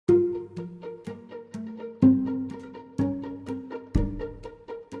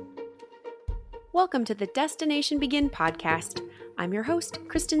Welcome to the Destination Begin podcast. I'm your host,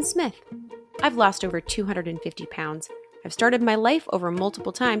 Kristen Smith. I've lost over 250 pounds. I've started my life over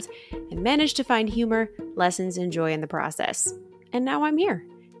multiple times and managed to find humor, lessons, and joy in the process. And now I'm here,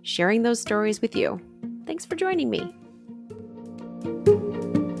 sharing those stories with you. Thanks for joining me.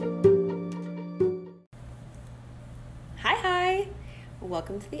 Hi.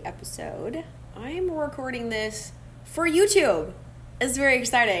 Welcome to the episode. I'm recording this for YouTube. It's very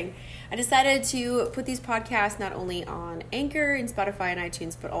exciting. I decided to put these podcasts not only on Anchor and Spotify and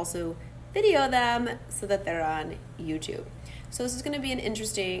iTunes, but also video them so that they're on YouTube. So this is going to be an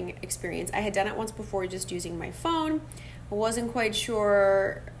interesting experience. I had done it once before just using my phone. I wasn't quite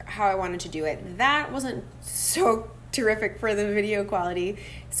sure how I wanted to do it. That wasn't so terrific for the video quality.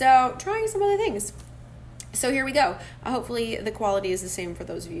 So trying some other things. So here we go. Hopefully the quality is the same for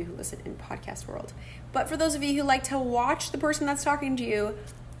those of you who listen in podcast world. But for those of you who like to watch the person that's talking to you,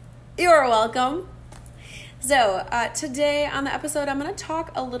 you're welcome. So today on the episode, I'm going to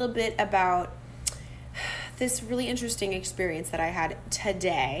talk a little bit about this really interesting experience that I had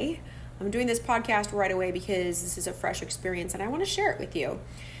today. I'm doing this podcast right away because this is a fresh experience and I want to share it with you.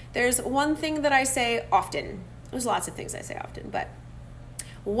 There's one thing that I say often. There's lots of things I say often, but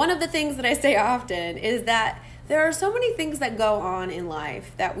one of the things that I say often is that there are so many things that go on in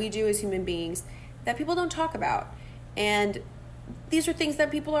life that we do as human beings that people don't talk about. And these are things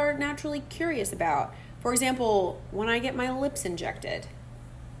that people are naturally curious about. For example, when I get my lips injected,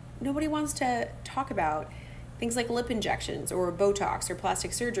 nobody wants to talk about things like lip injections or Botox or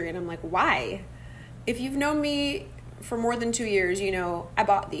plastic surgery. And I'm like, why? If you've known me for more than 2 years, you know I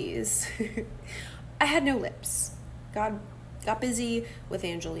bought these. I had no lips. God got busy with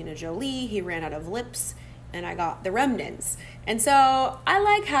Angelina Jolie. He ran out of lips and I got the remnants. And so I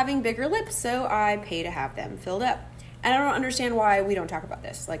like having bigger lips, so I pay to have them filled up. And I don't understand why we don't talk about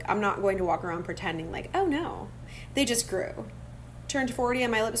this. Like, I'm not going to walk around pretending like, oh no, they just grew. Turned 40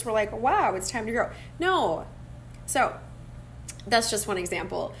 and my lips were like, wow, it's time to grow. No. So that's just one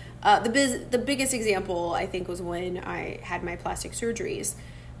example. The biggest example, I think, was when I had my plastic surgeries.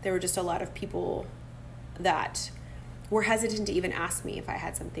 There were just a lot of people that were hesitant to even ask me if I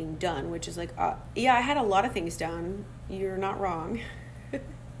had something done, which is like, yeah, I had a lot of things done. You're not wrong.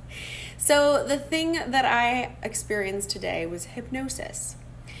 So the thing that I experienced today was hypnosis.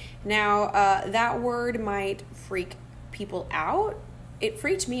 Now, that word might freak people out. It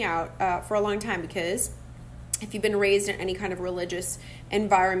freaked me out for a long time because if you've been raised in any kind of religious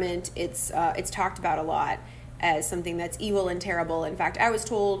environment, it's talked about a lot as something that's evil and terrible. In fact, I was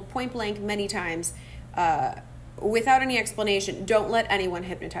told point blank many times, without any explanation, don't let anyone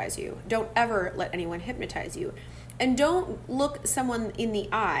hypnotize you. Don't ever let anyone hypnotize you. And don't look someone in the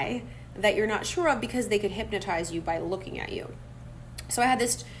eye that you're not sure of because they could hypnotize you by looking at you. So I had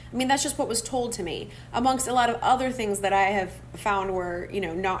this, that's just what was told to me, amongst a lot of other things that I have found were,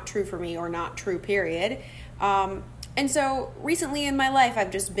 not true for me or not true, period. And so recently in my life,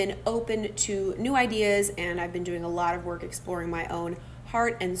 I've just been open to new ideas and I've been doing a lot of work exploring my own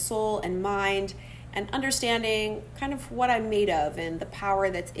heart and soul and mind and understanding kind of what I'm made of and the power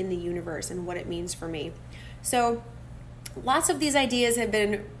that's in the universe and what it means for me. So lots of these ideas have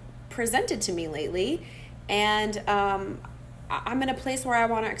been presented to me lately, and I'm in a place where I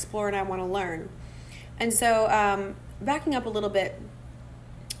want to explore and I want to learn. And so backing up a little bit,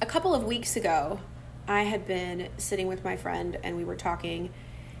 a couple of weeks ago, I had been sitting with my friend and we were talking,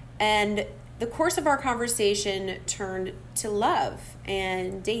 and the course of our conversation turned to love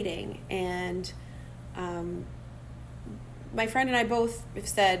and dating. And my friend and I both have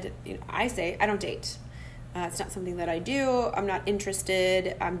said, I don't date. It's not something that I do. I'm not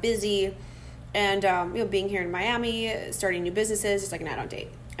interested. I'm busy. And, being here in Miami, starting new businesses, it's like, no, I don't date.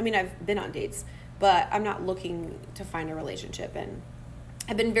 I've been on dates, but I'm not looking to find a relationship. And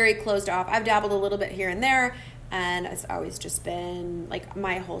I've been very closed off. I've dabbled a little bit here and there. And it's always just been like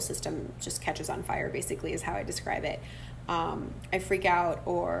my whole system just catches on fire, basically, is how I describe it. I freak out,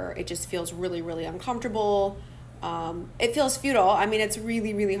 or it just feels really, really uncomfortable. It feels futile. It's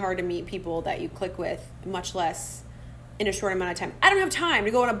really, really hard to meet people that you click with, much less in a short amount of time. I don't have time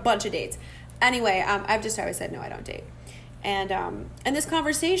to go on a bunch of dates. Anyway, I've just always said, no, I don't date. And this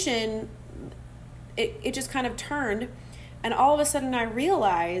conversation, it just kind of turned, and all of a sudden I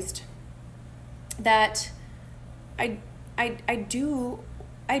realized that I do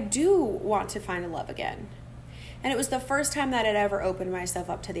want to find a love again. And it was the first time that I'd ever opened myself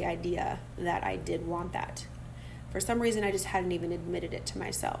up to the idea that I did want that. For some reason, I just hadn't even admitted it to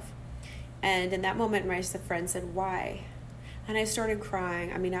myself. And in that moment, my friend said, why? And I started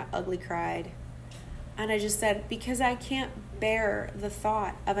crying. I ugly cried. And I just said, because I can't bear the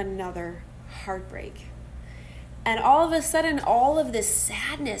thought of another heartbreak. And all of a sudden, all of this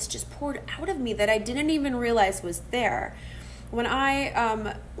sadness just poured out of me that I didn't even realize was there. When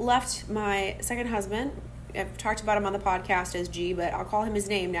I left my second husband, I've talked about him on the podcast as G, but I'll call him his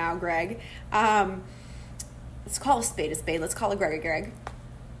name now, Greg. Let's call a spade a spade. Let's call it Greg a Greg.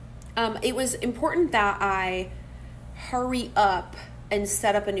 It was important that I hurry up and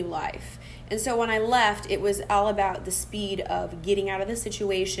set up a new life. And so when I left, it was all about the speed of getting out of the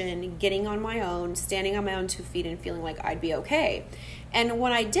situation, getting on my own, standing on my own 2 feet and feeling like I'd be okay. And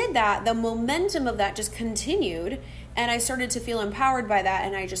when I did that, the momentum of that just continued, and I started to feel empowered by that,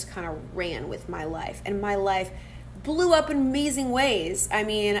 and I just kind of ran with my life. And my life blew up in amazing ways. I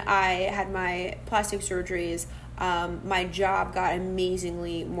mean, I had my plastic surgeries. My job got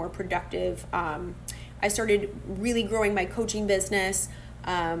amazingly more productive. I started really growing my coaching business.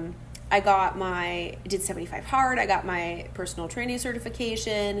 I did 75 Hard. I got my personal training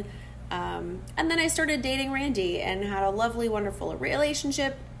certification. And then I started dating Randy and had a lovely, wonderful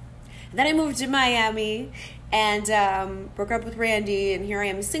relationship. Then I moved to Miami and broke up with Randy, and here I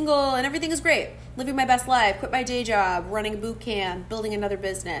am single, and everything is great. Living my best life, quit my day job, running a boot camp, building another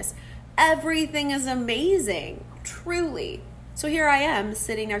business. Everything is amazing, truly. So here I am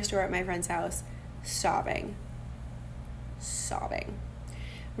sitting next door at my friend's house, sobbing,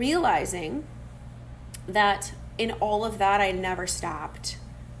 realizing that in all of that, I never stopped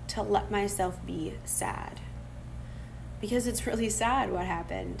to let myself be sad. Because it's really sad what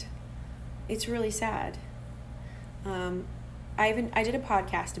happened. It's really sad. I did a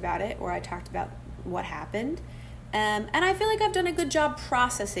podcast about it where I talked about what happened. And I feel like I've done a good job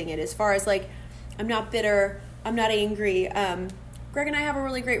processing it, as far as like, I'm not bitter, I'm not angry. Greg and I have a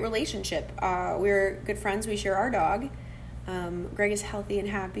really great relationship. We're good friends. We share our dog. Greg is healthy and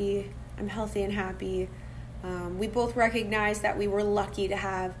happy. I'm healthy and happy. We both recognize that we were lucky to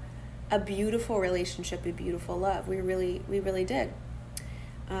have a beautiful relationship, a beautiful love. We really did.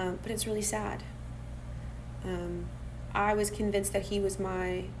 But it's really sad. I was convinced that he was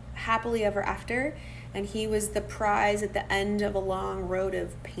my happily ever after, and he was the prize at the end of a long road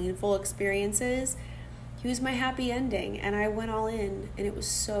of painful experiences. He was my happy ending, and I went all in, and it was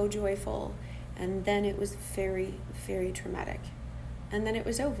so joyful. And then it was very, very traumatic. And then it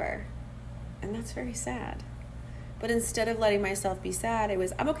was over. And that's very sad. But instead of letting myself be sad,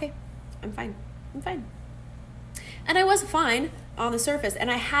 I'm okay. I'm fine. And I was fine on the surface,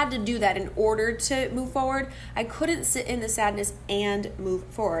 and I had to do that in order to move forward. I couldn't sit in the sadness and move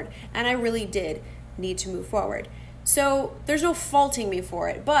forward, and I really did need to move forward. So there's no faulting me for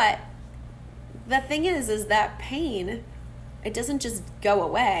it, but the thing is that pain, it doesn't just go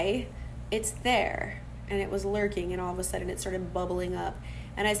away. It's there, and it was lurking, and all of a sudden it started bubbling up.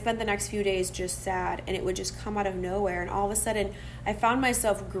 And I spent the next few days just sad, and it would just come out of nowhere. And all of a sudden I found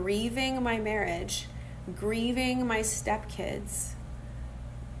myself grieving my marriage, grieving my stepkids,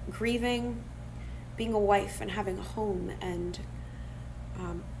 grieving being a wife and having a home. And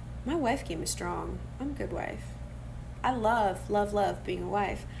my wife game is strong. I'm a good wife. I love being a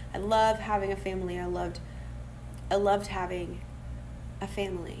wife. I love having a family. I loved having a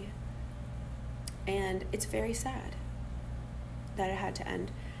family. And it's very sad that it had to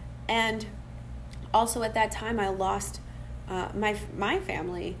end. And also at that time, I lost my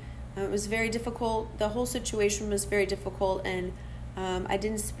family. It was very difficult. The whole situation was very difficult, and I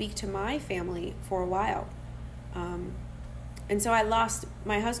didn't speak to my family for a while. And so I lost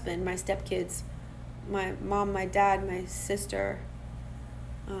my husband, my stepkids, my mom, my dad, my sister.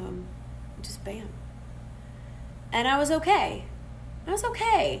 Just bam. And I was okay.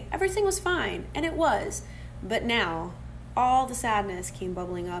 Everything was fine, and it was. But now, all the sadness came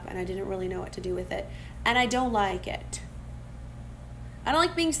bubbling up, and I didn't really know what to do with it. And I don't like it. I don't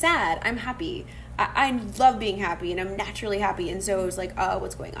like being sad. I'm happy. I love being happy, and I'm naturally happy. And so it was like, oh,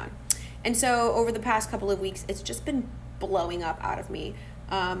 what's going on? And so over the past couple of weeks, it's just been blowing up out of me.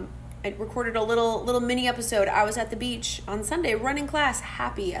 I recorded a little mini episode. I was at the beach on Sunday running class,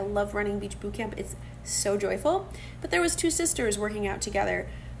 happy. I love running beach boot camp. It's so joyful. But there was 2 sisters working out together,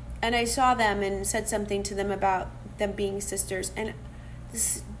 and I saw them and said something to them about them being sisters, and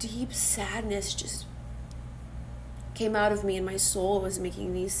this deep sadness just came out of me, and my soul was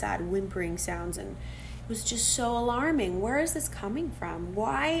making these sad whimpering sounds, and it was just so alarming. Where is this coming from?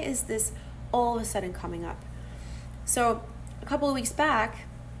 Why is this all of a sudden coming up? So a couple of weeks back,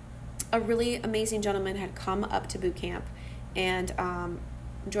 a really amazing gentleman had come up to boot camp and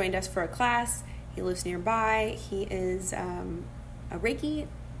joined us for a class. He lives nearby. He is a Reiki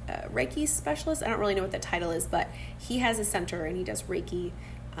specialist. I don't really know what the title is, but he has a center, and he does Reiki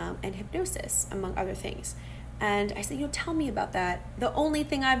and hypnosis, among other things. And I said, tell me about that. The only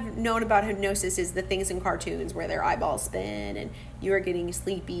thing I've known about hypnosis is the things in cartoons where their eyeballs spin and you are getting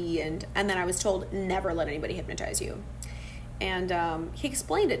sleepy. And then I was told, never let anybody hypnotize you. And he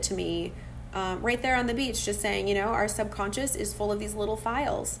explained it to me right there on the beach, just saying, our subconscious is full of these little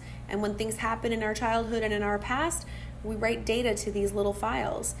files. And when things happen in our childhood and in our past, we write data to these little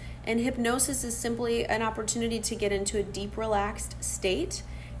files. And hypnosis is simply an opportunity to get into a deep, relaxed state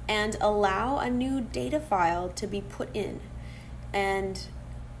and allow a new data file to be put in. And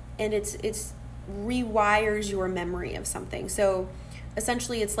it's rewires your memory of something. So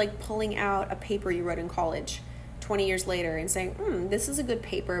essentially it's like pulling out a paper you wrote in college 20 years later and saying, this is a good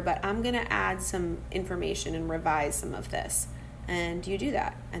paper, but I'm going to add some information and revise some of this. And you do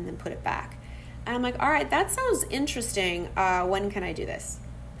that and then put it back. And I'm like, all right, that sounds interesting. When can I do this?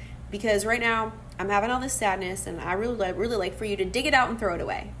 Because right now I'm having all this sadness and I really like for you to dig it out and throw it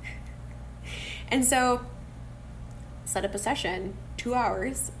away. And so set up a session, 2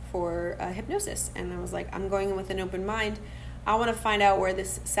 hours for hypnosis. And I was like, I'm going in with an open mind. I want to find out where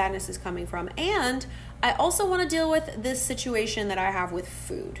this sadness is coming from. And I also want to deal with this situation that I have with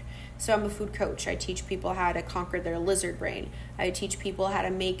food. So I'm a food coach. I teach people how to conquer their lizard brain. I teach people how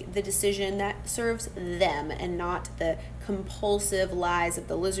to make the decision that serves them and not the compulsive lies of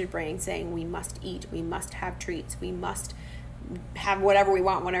the lizard brain saying we must eat, we must have treats, we must have whatever we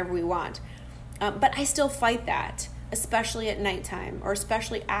want, whenever we want. But I still fight that, especially at nighttime or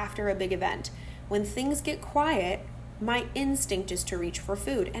especially after a big event. When things get quiet, my instinct is to reach for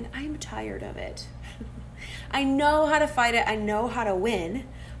food, and I'm tired of it. I know how to fight it. I know how to win.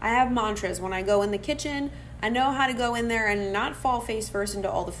 I have mantras when I go in the kitchen. I know how to go in there and not fall face first into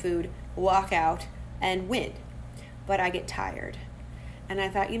all the food, walk out, and win. But I get tired. And I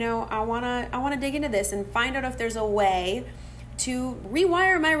thought, I want to dig into this and find out if there's a way to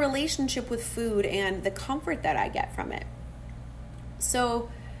rewire my relationship with food and the comfort that I get from it. So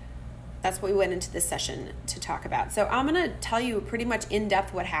that's what we went into this session to talk about. So I'm going to tell you pretty much in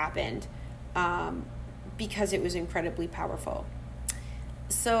depth what happened because it was incredibly powerful.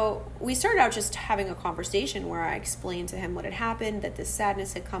 So we started out just having a conversation where I explained to him what had happened, that this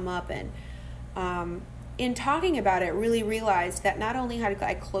sadness had come up, and in talking about it, really realized that not only had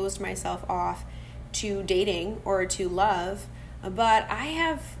I closed myself off to dating or to love, but I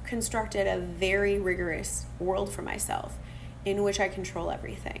have constructed a very rigorous world for myself in which I control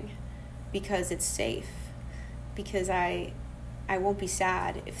everything because it's safe, because I won't be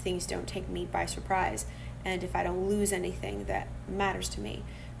sad if things don't take me by surprise, and if I don't lose anything that matters to me.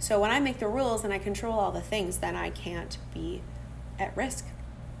 So when I make the rules and I control all the things, then I can't be at risk.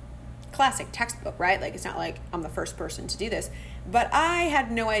 Classic textbook, right? Like, it's not like I'm the first person to do this, but I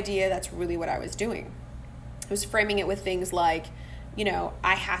had no idea that's really what I was doing. I was framing it with things like,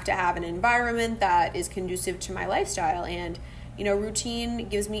 I have to have an environment that is conducive to my lifestyle, and, routine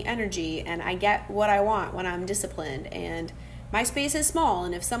gives me energy, and I get what I want when I'm disciplined, and my space is small,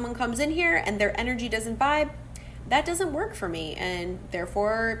 and if someone comes in here and their energy doesn't vibe, that doesn't work for me, and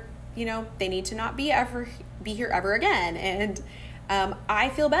therefore, they need to not be here ever again. And I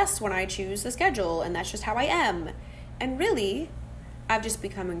feel best when I choose the schedule, and that's just how I am. And really, I've just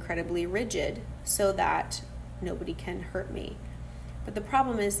become incredibly rigid so that nobody can hurt me. But the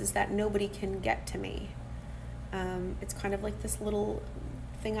problem is that nobody can get to me. It's kind of like this little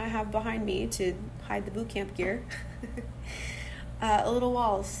thing I have behind me to hide the boot camp gear. Little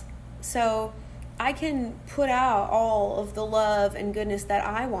walls. So I can put out all of the love and goodness that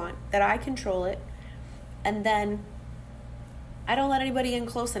I want, that I control it, and then I don't let anybody in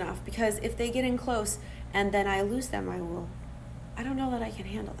close enough, because if they get in close and then I lose them, I don't know that I can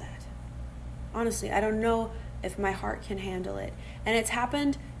handle that. Honestly, I don't know if my heart can handle it. And it's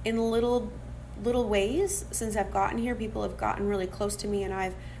happened in little ways since I've gotten here. People have gotten really close to me and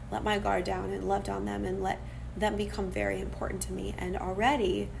I've let my guard down and loved on them and let them become very important to me. And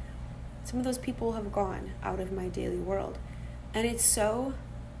already some of those people have gone out of my daily world. And it's so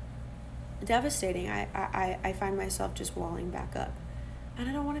devastating. I find myself just walling back up. And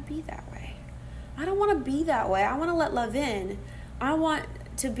I don't want to be that way. I don't want to be that way. I want to let love in. I want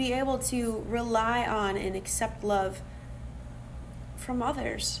to be able to rely on and accept love from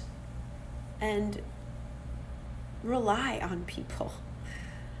others and rely on people.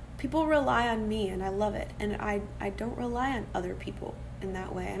 People rely on me, and I love it. And I don't rely on other people in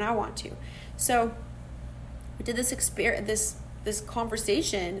that way, and I want to. So we did this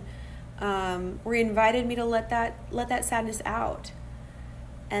conversation where he invited me to let that sadness out.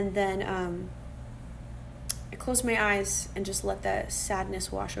 And then I closed my eyes and just let that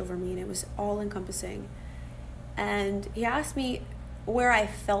sadness wash over me, and it was all encompassing. And he asked me where I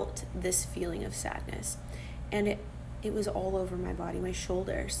felt this feeling of sadness. And it was all over my body, my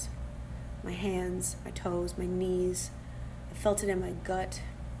shoulders, my hands, my toes, my knees. I felt it in my gut.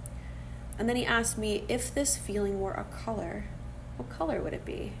 And then he asked me, if this feeling were a color, what color would it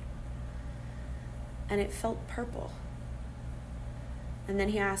be? And it felt purple. And then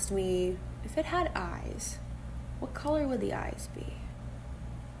he asked me, if it had eyes, what color would the eyes be?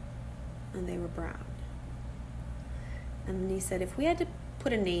 And they were brown. And then he said, if we had to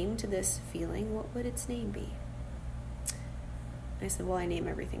put a name to this feeling, what would its name be? And I said, well, I name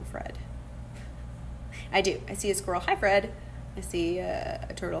everything Fred. I do. I see a squirrel, hi Fred. I see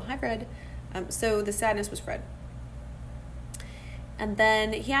a turtle, hi Fred. So the sadness was Fred. And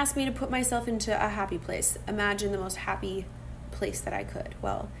then he asked me to put myself into a happy place. Imagine the most happy place that I could.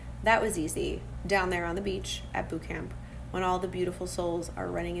 Well, that was easy. Down there on the beach at boot camp, when all the beautiful souls are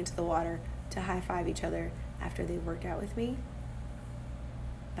running into the water to high-five each other after they worked out with me.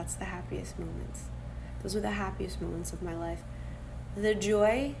 That's the happiest moments. Those are the happiest moments of my life. The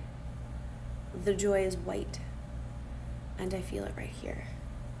joy is white. And I feel it right here.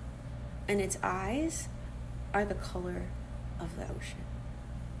 And its eyes are the color of the ocean.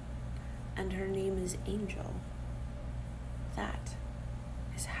 And her name is Angel. That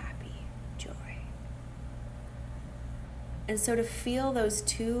is happy joy. And so to feel those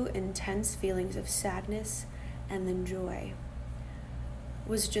two intense feelings of sadness and then joy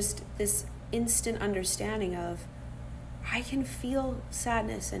was just this instant understanding of, I can feel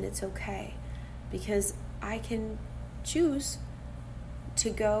sadness and it's okay, because I can choose to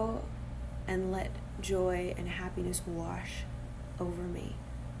go and let joy and happiness wash over me.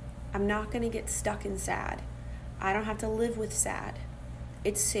 I'm not going to get stuck in sad. I don't have to live with sad.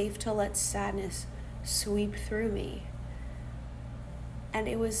 It's safe to let sadness sweep through me. And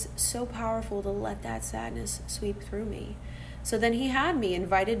it was so powerful to let that sadness sweep through me. So then he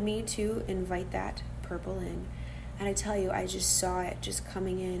invited me to invite that purple in. And I tell you, I just saw it just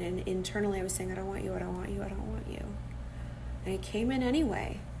coming in. And internally I was saying, I don't want you, I don't want you, I don't want you. And it came in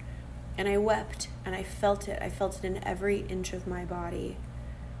anyway. And I wept and I felt it. I felt it in every inch of my body.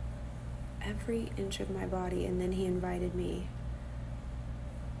 Every inch of my body. And then he invited me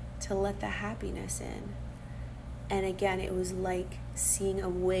to let the happiness in. And again, it was like seeing a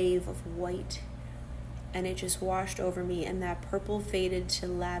wave of white, and it just washed over me, and that purple faded to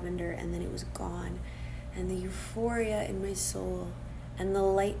lavender, and then it was gone. And the euphoria in my soul and the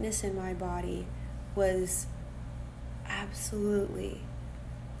lightness in my body was absolutely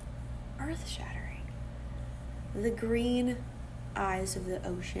earth-shattering. The green eyes of the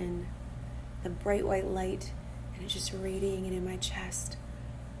ocean, the bright white light, and it just radiating in my chest.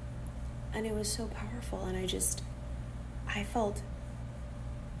 And it was so powerful, and I felt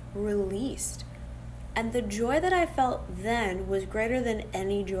released. And the joy that I felt then was greater than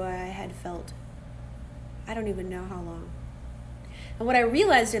any joy I had felt. I don't even know how long. And what I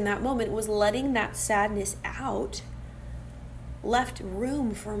realized in that moment was letting that sadness out left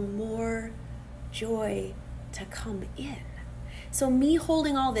room for more joy to come in. So me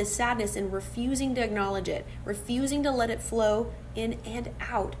holding all this sadness and refusing to acknowledge it, refusing to let it flow in and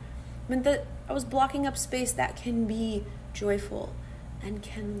out, meant that I was blocking up space that can be joyful and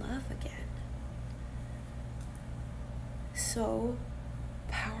can love again. So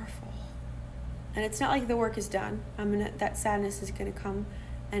powerful. And it's not like the work is done. That sadness is going to come,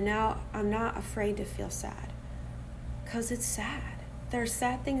 and now I'm not afraid to feel sad, because it's sad. There are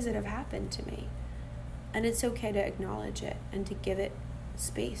sad things that have happened to me, and it's okay to acknowledge it and to give it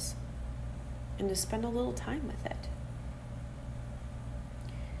space and to spend a little time with it.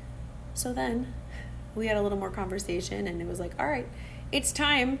 So then we had a little more conversation, and it was like, all right, it's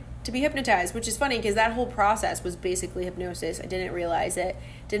time to be hypnotized, which is funny because that whole process was basically hypnosis. I didn't realize it,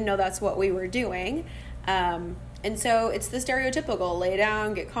 didn't know that's what we were doing. And so it's the stereotypical lay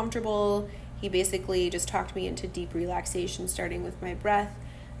down, get comfortable. He basically just talked me into deep relaxation, starting with my breath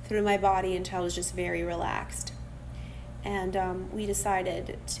through my body until I was just very relaxed. And we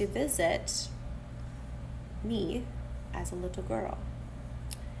decided to visit me as a little girl.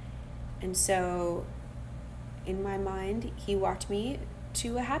 And so in my mind, he walked me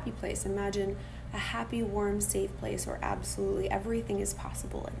to a happy place. Imagine a happy, warm, safe place where absolutely everything is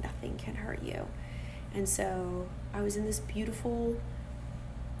possible and nothing can hurt you. And so I was in this beautiful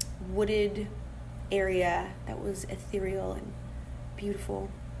wooded area that was ethereal and beautiful.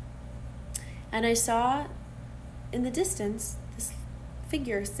 And I saw in the distance this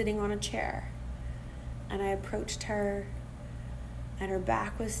figure sitting on a chair. And I approached her, and her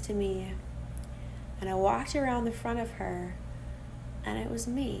back was to me. And I walked around the front of her, and it was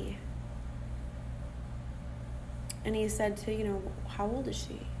me. And he said how old is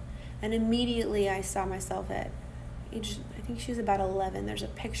she? And immediately I saw myself at age, I think she was about 11. There's a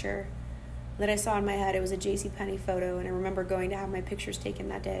picture that I saw in my head. It was a JCPenney photo, and I remember going to have my pictures taken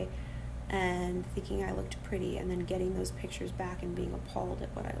that day and thinking I looked pretty, and then getting those pictures back and being appalled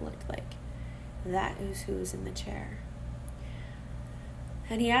at what I looked like. That is who was in the chair.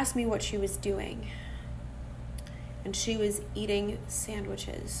 And he asked me what she was doing. And she was eating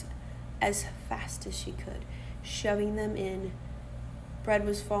sandwiches as fast as she could, shoving them in. Bread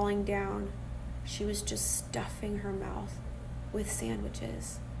was falling down. She was just stuffing her mouth with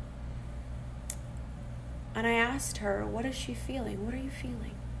sandwiches. And I asked her, what is she feeling? What are you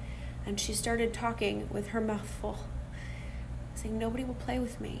feeling? And she started talking with her mouth full, saying, nobody will play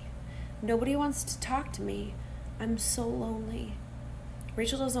with me. Nobody wants to talk to me. I'm so lonely.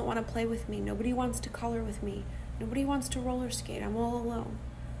 Rachel doesn't want to play with me. Nobody wants to color with me. Nobody wants to roller skate. I'm all alone.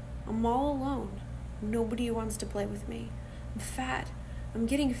 I'm all alone. Nobody wants to play with me. I'm fat. I'm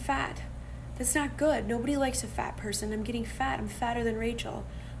getting fat. That's not good. Nobody likes a fat person. I'm getting fat. I'm fatter than Rachel.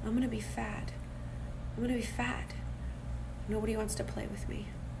 I'm going to be fat. I'm going to be fat. Nobody wants to play with me.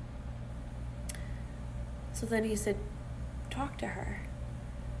 So then he said, talk to her.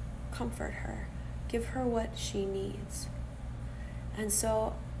 Comfort her. Give her what she needs. And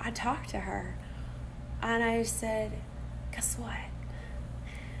so I talked to her. And I said, guess what?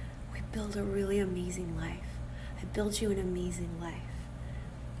 We build a really amazing life. I built you an amazing life.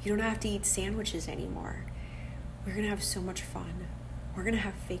 You don't have to eat sandwiches anymore. We're going to have so much fun. We're going to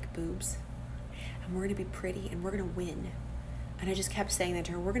have fake boobs. And we're going to be pretty. And we're going to win. And I just kept saying that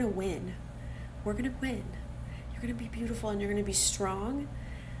to her. We're going to win. We're going to win. You're going to be beautiful. And you're going to be strong.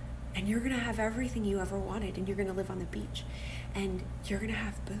 And you're going to have everything you ever wanted. And you're going to live on the beach. And you're going to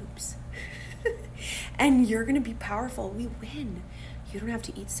have boobs. And you're going to be powerful. We win. You don't have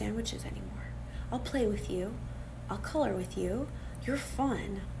to eat sandwiches anymore. I'll play with you. I'll color with you. You're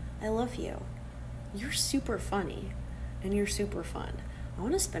fun. I love you. You're super funny. And you're super fun. I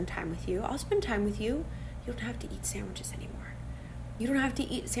want to spend time with you. I'll spend time with you. You don't have to eat sandwiches anymore. You don't have to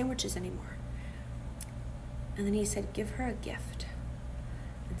eat sandwiches anymore. And then he said, give her a gift.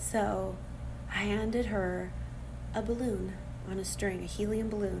 And so I handed her a balloon on a string, a helium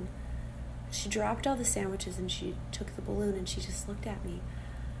balloon. She dropped all the sandwiches and she took the balloon and she just looked at me.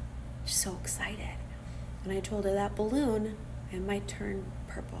 She's so excited. And I told her that balloon, it might turn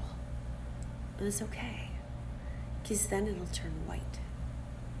purple. And it's okay. Because then it'll turn white.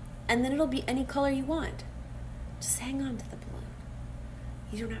 And then it'll be any color you want. Just hang on to the balloon.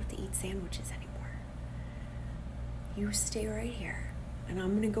 You don't have to eat sandwiches anymore. You stay right here. And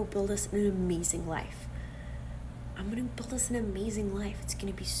I'm going to go build us an amazing life. I'm going to build us an amazing life. It's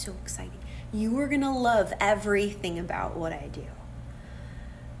going to be so exciting. You are going to love everything about what I do.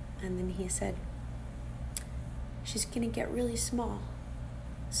 And then he said, she's going to get really small.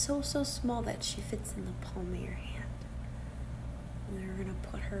 So small that she fits in the palm of your hand. And we're going to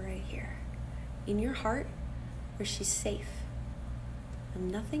put her right here. In your heart, where she's safe.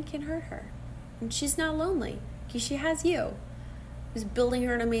 And nothing can hurt her. And she's not lonely, because she has you. Who's building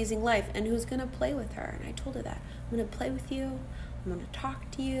her an amazing life and who's going to play with her. And I told her that. I'm going to play with you. I'm going to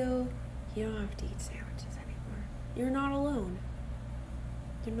talk to you. You don't have to eat sandwiches anymore. You're not alone.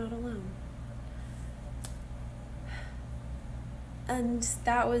 You're not alone. And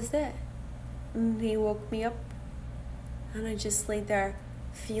that was it. And he woke me up. And I just laid there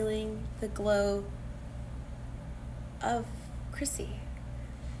feeling the glow of Chrissy.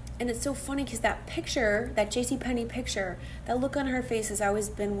 And it's so funny because that picture, that JCPenney picture, that look on her face has always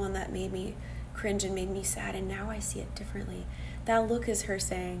been one that made me cringe and made me sad. And now I see it differently. That look is her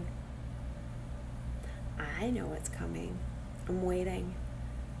saying, I know what's coming. I'm waiting.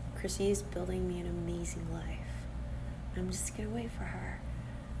 Chrissy is building me an amazing life. I'm just going to wait for her.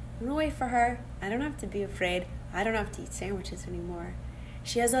 I'm going to wait for her. I don't have to be afraid. I don't have to eat sandwiches anymore.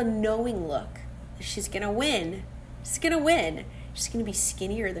 She has a knowing look. She's going to win. She's going to win. She's going to be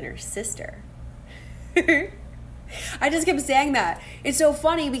skinnier than her sister. I just kept saying that. It's so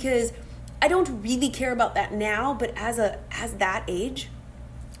funny because I don't really care about that now, but as that age,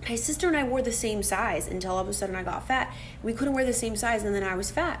 my sister and I wore the same size until all of a sudden I got fat. We couldn't wear the same size, and then I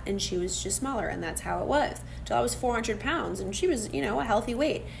was fat, and she was just smaller, and that's how it was. Till I was 400 pounds, and she was, a healthy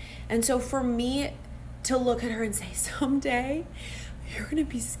weight. And so for me to look at her and say, someday, you're going to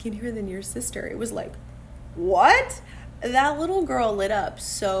be skinnier than your sister, it was like, what? That little girl lit up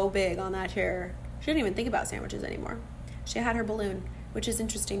so big on that chair. She didn't even think about sandwiches anymore. She had her balloon, which is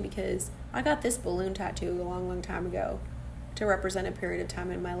interesting because I got this balloon tattoo a long time ago to represent a period of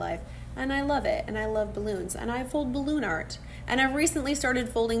time in my life. And I love it, and I love balloons, and I fold balloon art. And I've recently started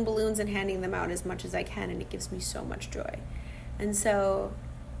folding balloons and handing them out as much as I can, and it gives me so much joy. And so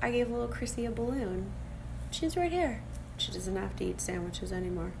I gave little Chrissy a balloon. She's right here. She doesn't have to eat sandwiches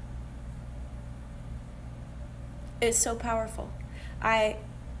anymore. It's so powerful. The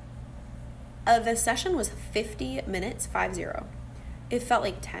session was 50 minutes, 50. It felt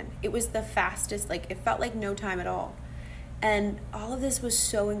like 10. It was the fastest, it felt like no time at all. And all of this was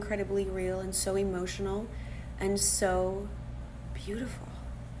so incredibly real and so emotional and so beautiful.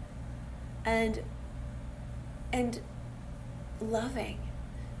 And loving.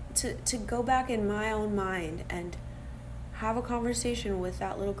 To go back in my own mind and have a conversation with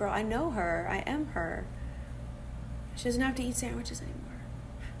that little girl. I know her. I am her. She doesn't have to eat sandwiches anymore.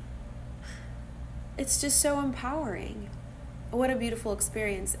 It's just so empowering. What a beautiful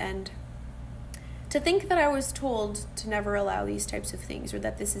experience. And to think that I was told to never allow these types of things, or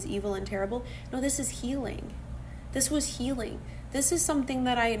that this is evil and terrible. No, this is healing. This was healing. This is something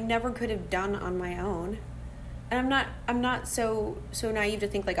that I never could have done on my own. And I'm not so naive to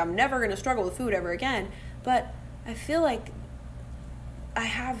think I'm never going to struggle with food ever again. But I feel like I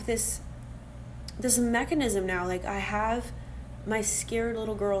have this mechanism now. I have my scared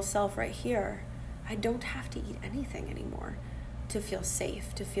little girl self right here. I don't have to eat anything anymore to feel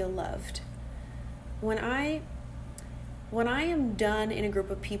safe, to feel loved. When I am done in a group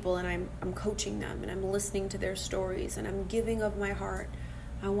of people and I'm coaching them and I'm listening to their stories and I'm giving of my heart,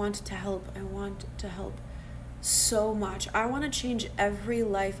 I want to help. I want to help so much. I want to change every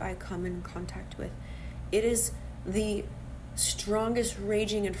life I come in contact with. It is the strongest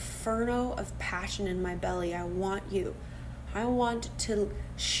raging inferno of passion in my belly. I want you. I want to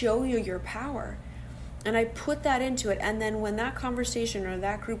show you your power. And I put that into it. And then when that conversation or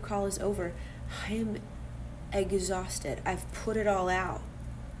that group call is over, I am exhausted. I've put it all out.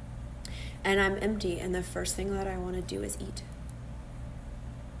 And I'm empty. And the first thing that I want to do is eat.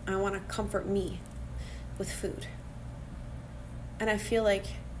 I want to comfort me with food. And I feel like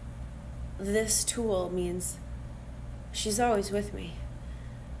this tool means she's always with me.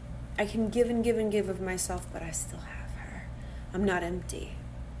 I can give and give and give of myself, but I still have her. I'm not empty.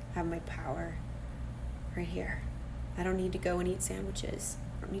 I have my power right here. I don't need to go and eat sandwiches.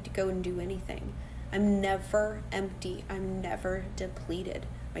 I don't need to go and do anything. I'm never empty. I'm never depleted.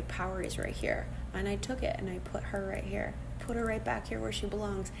 My power is right here. And I took it and I put her right here. Put her right back here where she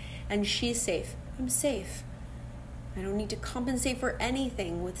belongs. And she's safe. I'm safe. I don't need to compensate for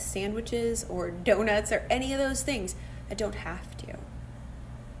anything with sandwiches or donuts or any of those things. I don't have to.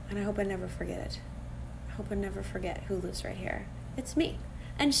 And I hope I never forget it. I hope I never forget who lives right here. It's me.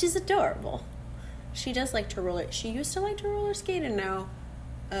 And she's adorable. She does like to roller. She used to like to roller skate, and now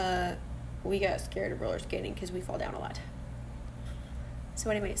we got scared of roller skating because we fall down a lot. So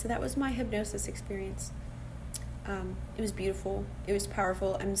anyway, so that was my hypnosis experience. It was beautiful. It was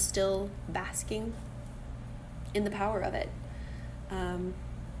powerful. I'm still basking in the power of it.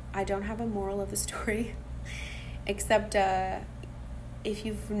 I don't have a moral of the story, except if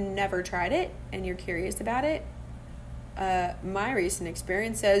you've never tried it and you're curious about it, my recent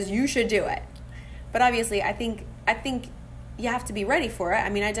experience says you should do it. But obviously, I think you have to be ready for it. I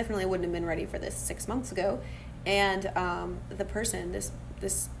mean, I definitely wouldn't have been ready for this 6 months ago. And the person,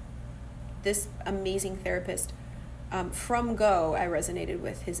 this amazing therapist, from go, I resonated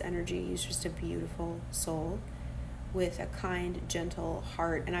with his energy. He's just a beautiful soul with a kind, gentle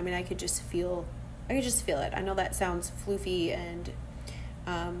heart. And I mean, I could just feel it. I know that sounds floofy and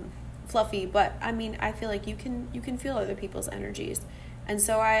fluffy, but I mean, I feel like you can feel other people's energies. And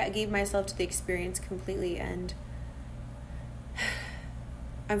so I gave myself to the experience completely, and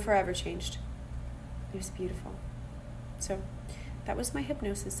I'm forever changed. It was beautiful. So that was my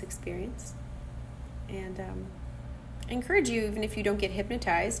hypnosis experience. And I encourage you, even if you don't get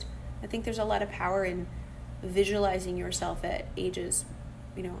hypnotized, I think there's a lot of power in visualizing yourself at ages.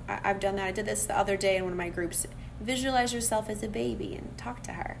 You know, I've done that. I did this the other day in one of my groups. Visualize yourself as a baby and talk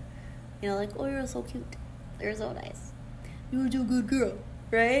to her. You know, like, oh, you're so cute. You're so nice. You're a good girl,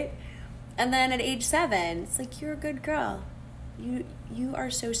 right? And then at age 7, it's like, you're a good girl. You are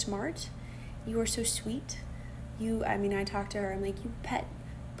so smart. You are so sweet. I talked to her. I'm like, you pet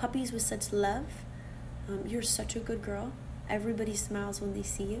puppies with such love. You're such a good girl. Everybody smiles when they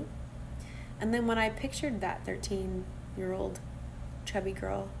see you. And then when I pictured that 13-year-old chubby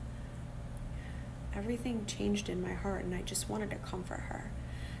girl, everything changed in my heart, and I just wanted to comfort her.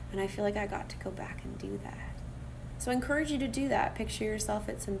 And I feel like I got to go back and do that. So I encourage you to do that. Picture yourself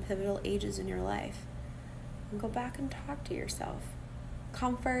at some pivotal ages in your life. And go back and talk to yourself.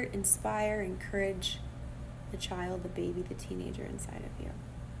 Comfort, inspire, encourage the child, the baby, the teenager inside of you.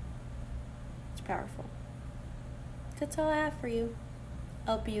 It's powerful. That's all I have for you.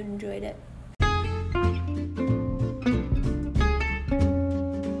 I hope you enjoyed it.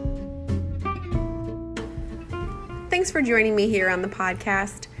 thanks for joining me here on the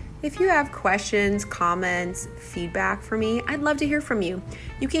podcast. If you have questions, comments, feedback for me, I'd love to hear from you.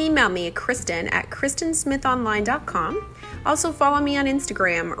 You can email me at kristen@kristensmithonline.com. Also follow me on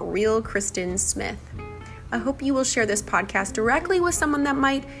Instagram, realkristensmith. I hope you will share this podcast directly with someone that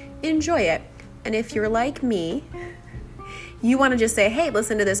might enjoy it. And if you're like me, you want to just say, hey,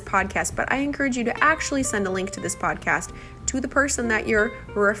 listen to this podcast, but I encourage you to actually send a link to this podcast to the person that you're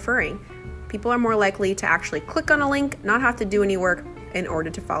referring. People are more likely to actually click on a link, not have to do any work in order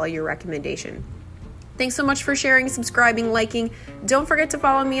to follow your recommendation. Thanks so much for sharing, subscribing, liking. Don't forget to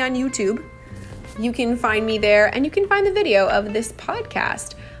follow me on YouTube. You can find me there, and you can find the video of this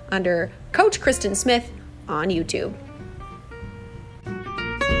podcast under Coach Kristen Smith on YouTube.